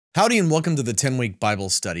Howdy and welcome to the 10-week Bible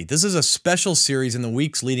study. This is a special series in the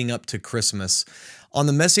weeks leading up to Christmas on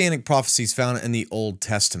the Messianic prophecies found in the Old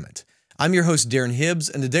Testament. I'm your host, Darren Hibbs,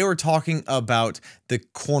 and today we're talking about the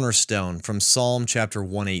Cornerstone from Psalm chapter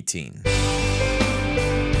 118.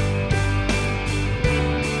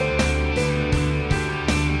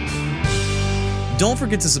 Don't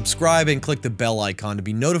forget to subscribe and click the bell icon to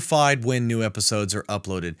be notified when new episodes are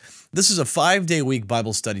uploaded. This is a 5-day week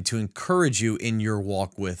Bible study to encourage you in your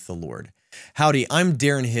walk with the Lord. Howdy, I'm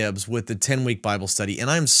Darren Hibbs with the 10-week Bible study,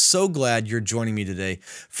 and I'm so glad you're joining me today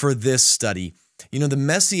for this study. You know, the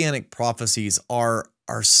Messianic prophecies are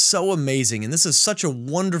so amazing, and this is such a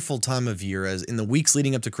wonderful time of year as in the weeks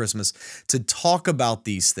leading up to Christmas to talk about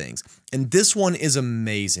these things. And this one is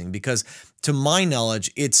amazing because to my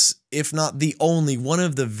knowledge, it's, if not the only, one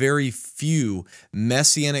of the very few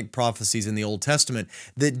Messianic prophecies in the Old Testament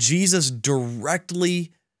that Jesus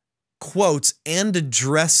directly quotes and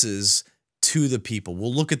addresses to the people.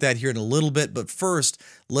 We'll look at that here in a little bit, but first,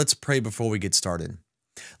 let's pray before we get started.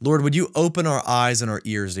 Lord, would you open our eyes and our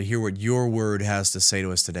ears to hear what your word has to say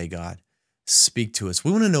to us today, God? Speak to us.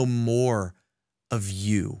 We want to know more of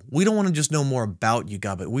you. We don't want to just know more about you,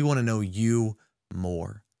 God, but we want to know you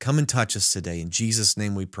more. Come and touch us today. In Jesus'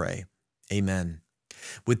 name we pray. Amen.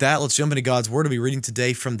 With that, let's jump into God's word. I'll be reading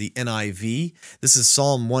today from the NIV. This is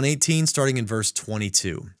Psalm 118, starting in verse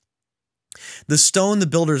 22. The stone the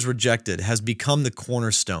builders rejected has become the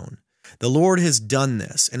cornerstone. The Lord has done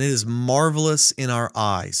this, and it is marvelous in our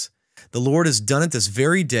eyes. The Lord has done it this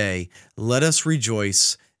very day. Let us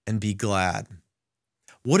rejoice and be glad.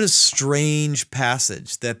 What a strange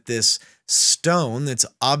passage that this stone, that's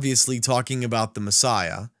obviously talking about the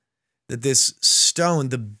Messiah, that this stone,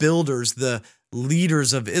 the builders, the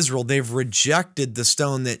leaders of Israel, they've rejected the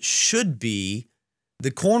stone that should be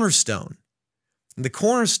the cornerstone. The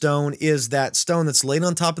cornerstone is that stone that's laid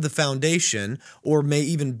on top of the foundation, or may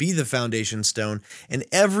even be the foundation stone, and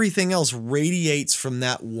everything else radiates from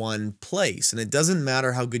that one place. And it doesn't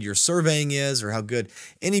matter how good your surveying is or how good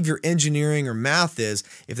any of your engineering or math is,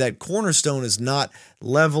 if that cornerstone is not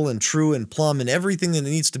level and true and plumb and everything that it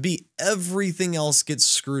needs to be, everything else gets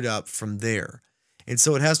screwed up from there. And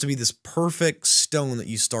so it has to be this perfect stone that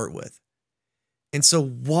you start with. And so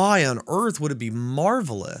why on earth would it be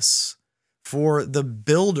marvelous for the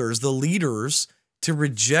builders, the leaders, to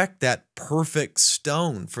reject that perfect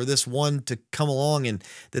stone, for this one to come along and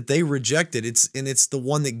that they rejected? It's the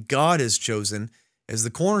one that God has chosen as the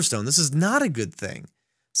cornerstone. This is not a good thing.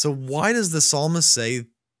 So why does the psalmist say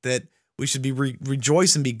that we should be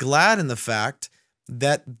rejoice and be glad in the fact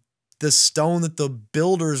that the stone that the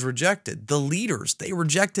builders rejected, the leaders, they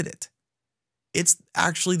rejected it? It's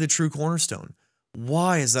actually the true cornerstone.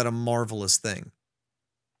 Why is that a marvelous thing?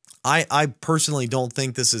 I personally don't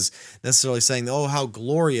think this is necessarily saying, oh, how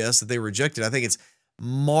glorious that they rejected. I think it's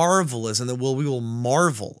marvelous, and that we will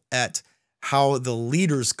marvel at how the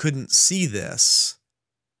leaders couldn't see this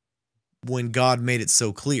when God made it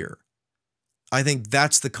so clear. I think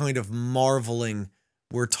that's the kind of marveling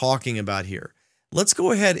we're talking about here. Let's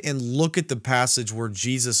go ahead and look at the passage where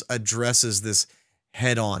Jesus addresses this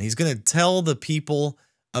head on. He's going to tell the people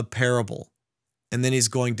a parable, and then he's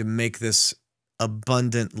going to make this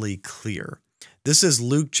abundantly clear. This is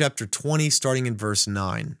Luke chapter 20, starting in verse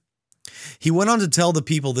 9. He went on to tell the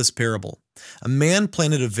people this parable. A man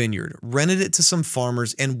planted a vineyard, rented it to some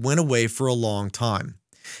farmers, and went away for a long time.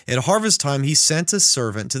 At harvest time, he sent a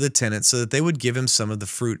servant to the tenants so that they would give him some of the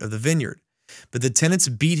fruit of the vineyard. But the tenants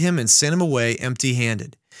beat him and sent him away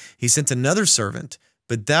empty-handed. He sent another servant,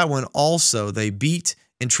 but that one also they beat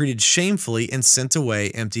and treated shamefully and sent away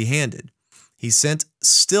empty-handed. He sent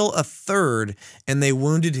still a third, and they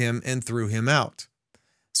wounded him and threw him out.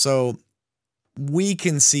 So we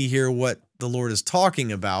can see here what the Lord is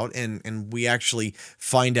talking about, and we actually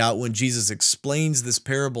find out when Jesus explains this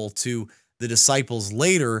parable to the disciples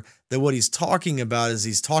later that what he's talking about is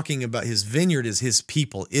he's talking about his vineyard is his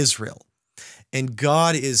people, Israel. And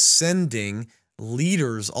God is sending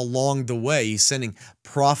leaders along the way. He's sending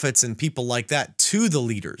prophets and people like that to the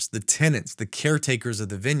leaders, the tenants, the caretakers of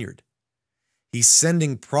the vineyard. He's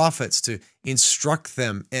sending prophets to instruct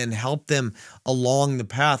them and help them along the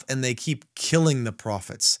path, and they keep killing the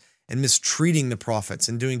prophets and mistreating the prophets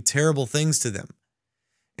and doing terrible things to them.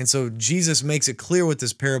 And so Jesus makes it clear what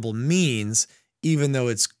this parable means, even though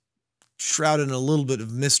it's shrouded in a little bit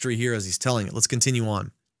of mystery here as he's telling it. Let's continue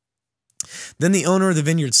on. Then the owner of the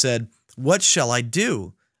vineyard said, "What shall I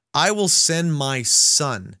do? I will send my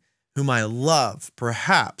son, whom I love.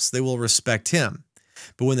 Perhaps they will respect him."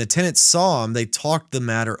 But when the tenants saw him, they talked the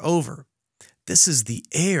matter over. "This is the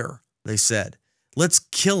heir," they said. Let's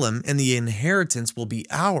kill him, and the inheritance will be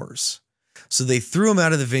ours." So they threw him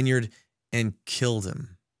out of the vineyard and killed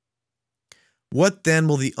him. What then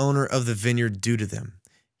will the owner of the vineyard do to them?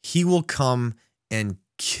 He will come and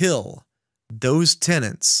kill those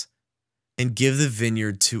tenants and give the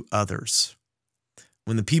vineyard to others.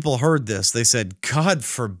 When the people heard this, they said, "God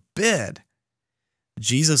forbid."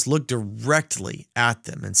 Jesus looked directly at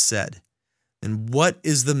them and said, "And what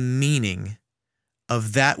is the meaning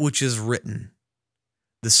of that which is written?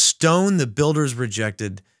 The stone the builders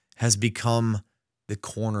rejected has become the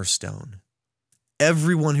cornerstone.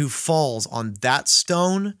 Everyone who falls on that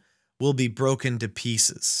stone will be broken to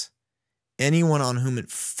pieces. Anyone on whom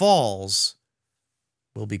it falls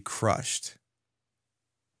will be crushed."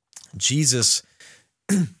 Jesus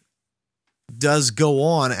does go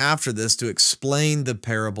on after this to explain the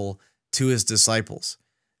parable to his disciples.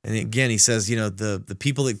 And again, he says, the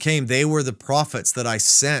people that came, they were the prophets that I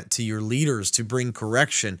sent to your leaders to bring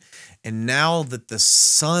correction. And now that the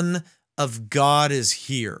Son of God is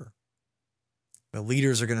here, the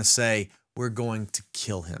leaders are going to say, we're going to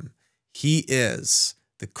kill him. He is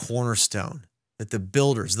the cornerstone that the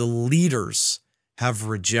builders, the leaders have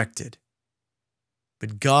rejected.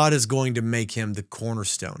 But God is going to make him the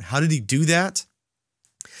cornerstone. How did he do that?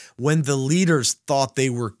 When the leaders thought they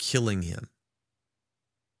were killing him,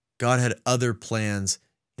 God had other plans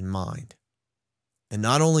in mind. And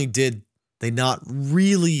not only did they not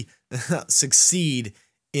really succeed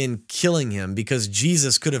in killing him, because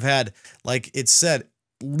Jesus could have had, like it said,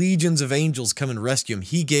 legions of angels come and rescue him.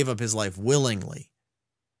 He gave up his life willingly.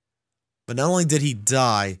 But not only did he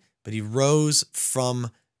die, but he rose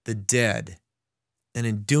from the dead. And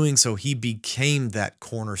in doing so, he became that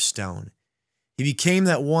cornerstone. He became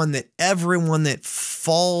that one that everyone that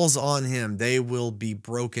falls on him, they will be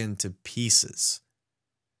broken to pieces.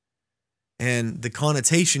 And the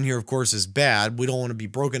connotation here, of course, is bad. We don't want to be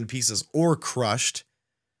broken to pieces or crushed.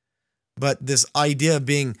 But this idea of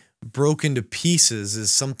being broken to pieces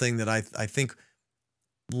is something that I think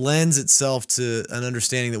lends itself to an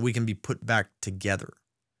understanding that we can be put back together.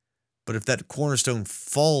 But if that cornerstone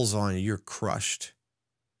falls on you, you're crushed.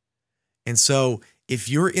 And so if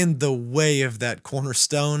you're in the way of that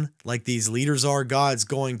cornerstone, like these leaders are, God's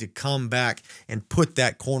going to come back and put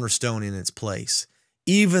that cornerstone in its place.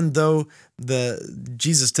 Even though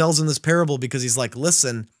Jesus tells him this parable because he's like,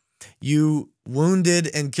 listen, you wounded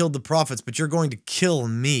and killed the prophets, but you're going to kill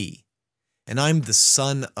me, and I'm the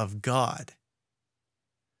Son of God.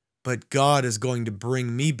 But God is going to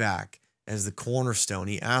bring me back as the cornerstone.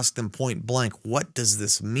 He asked them point blank, what does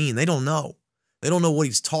this mean? They don't know. They don't know what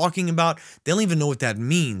he's talking about. They don't even know what that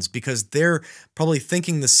means, because they're probably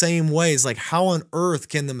thinking the same way. It's like, how on earth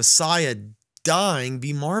can the Messiah dying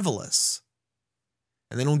be marvelous?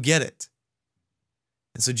 And they don't get it.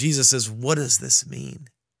 And so Jesus says, what does this mean?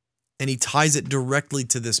 And he ties it directly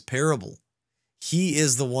to this parable. He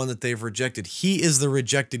is the one that they've rejected. He is the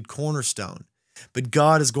rejected cornerstone. But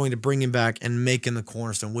God is going to bring him back and make him the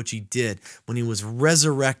cornerstone, which he did when he was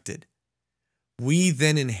resurrected. We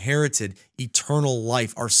then inherited eternal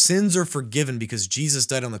life. Our sins are forgiven because Jesus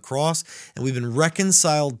died on the cross, and we've been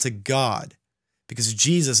reconciled to God because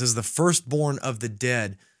Jesus, as the firstborn of the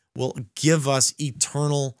dead, will give us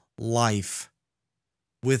eternal life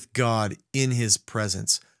with God in his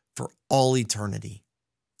presence for all eternity.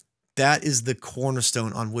 That is the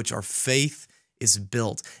cornerstone on which our faith is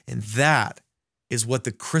built, and that is what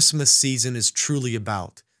the Christmas season is truly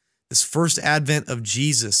about. This first advent of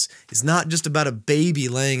Jesus is not just about a baby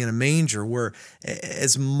laying in a manger, where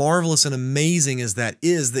as marvelous and amazing as that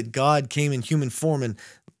is, that God came in human form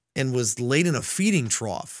and was laid in a feeding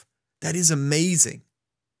trough. That is amazing.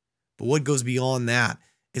 But what goes beyond that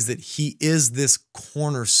is that he is this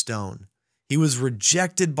cornerstone. He was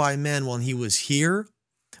rejected by men while he was here,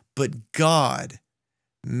 but God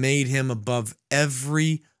made him above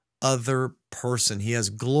every other person. He has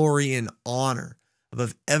glory and honor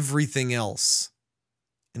above everything else.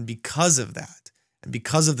 And because of that, and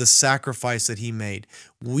because of the sacrifice that he made,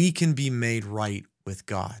 we can be made right with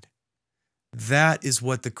God. That is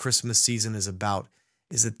what the Christmas season is about,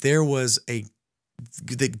 is that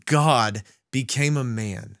that God became a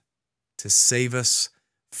man to save us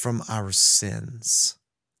from our sins.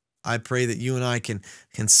 I pray that you and I can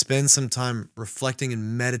spend some time reflecting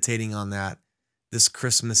and meditating on that this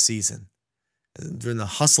Christmas season. During the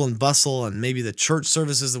hustle and bustle and maybe the church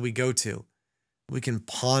services that we go to, we can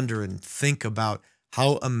ponder and think about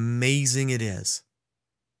how amazing it is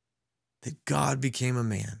that God became a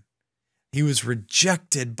man. He was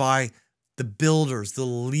rejected by the builders, the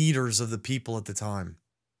leaders of the people at the time.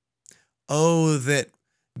 Oh, that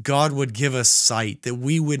God would give us sight, that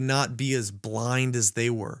we would not be as blind as they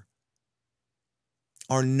were.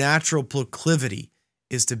 Our natural proclivity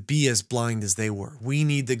is to be as blind as they were. We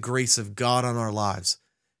need the grace of God on our lives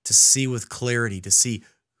to see with clarity, to see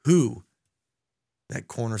who that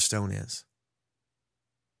cornerstone is.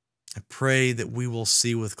 I pray that we will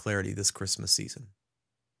see with clarity this Christmas season.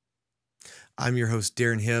 I'm your host,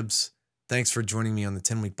 Darren Hibbs. Thanks for joining me on the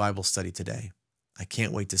 10-week Bible study today. I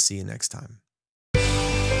can't wait to see you next time.